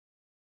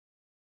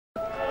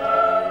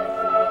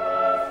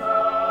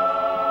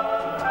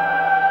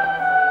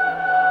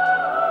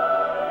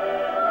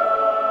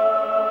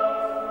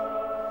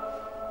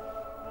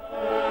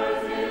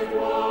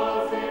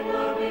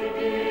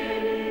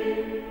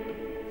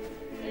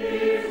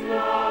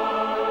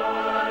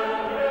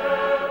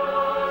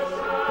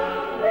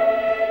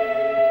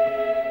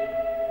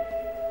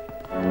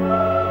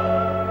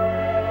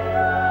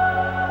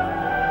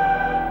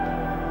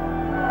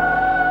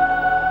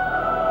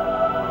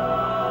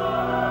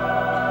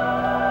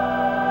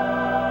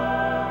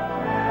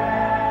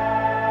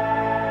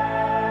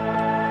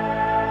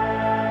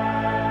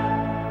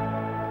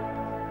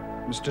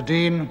Mr.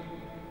 Dean,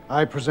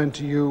 I present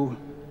to you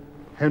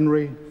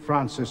Henry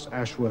Francis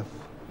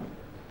Ashworth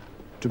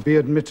to be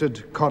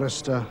admitted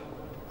chorister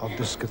of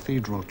this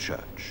cathedral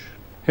church.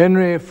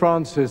 Henry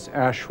Francis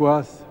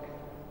Ashworth,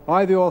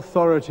 by the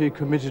authority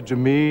committed to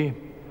me,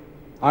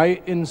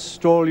 I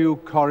install you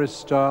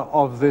chorister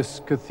of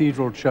this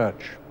cathedral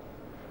church.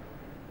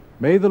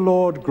 May the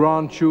Lord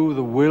grant you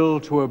the will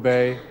to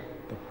obey,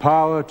 the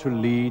power to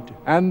lead,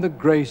 and the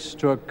grace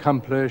to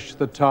accomplish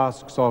the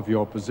tasks of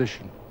your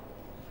position.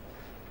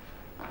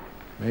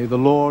 May the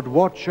Lord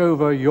watch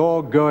over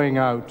your going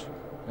out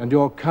and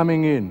your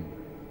coming in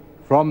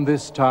from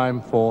this time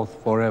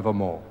forth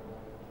forevermore.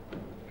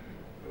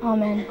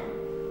 Amen.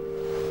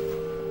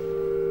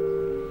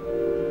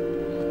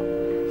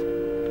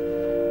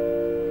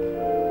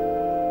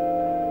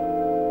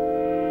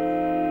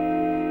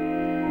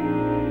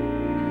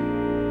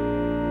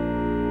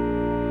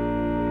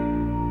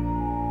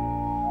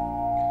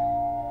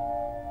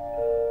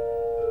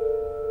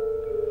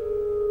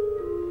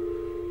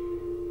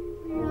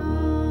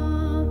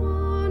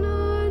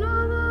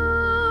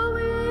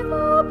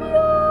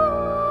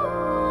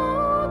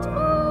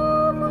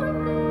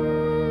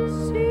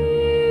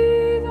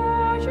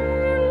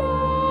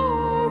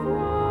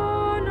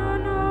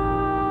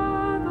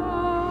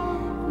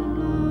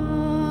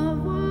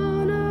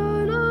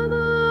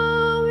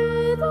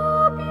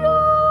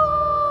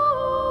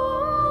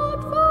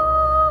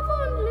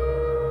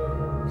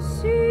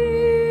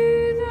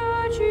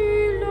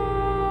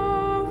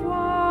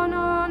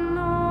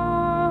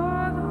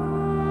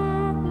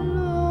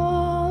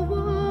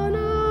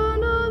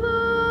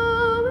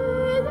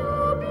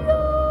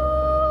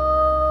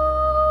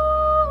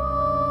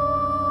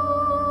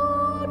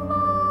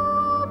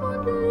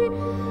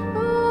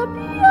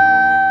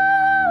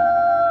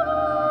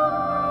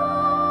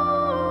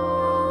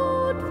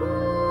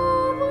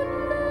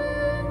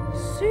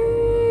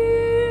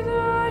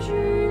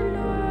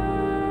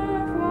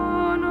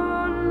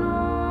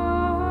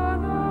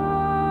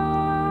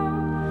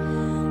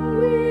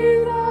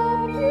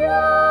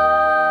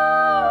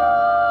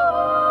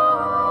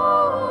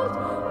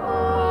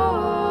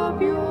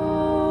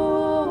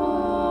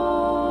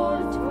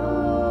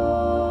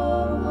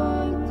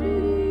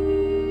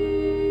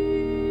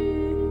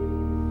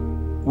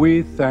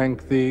 We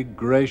thank thee,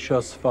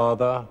 gracious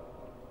Father,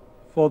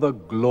 for the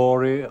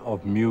glory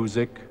of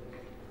music,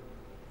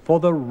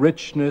 for the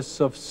richness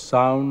of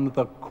sound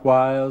the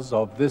choirs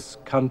of this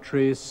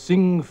country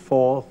sing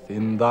forth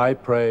in thy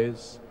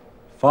praise,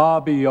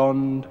 far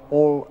beyond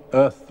all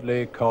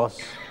earthly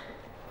cost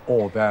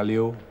or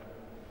value.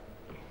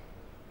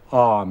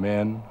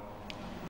 Amen.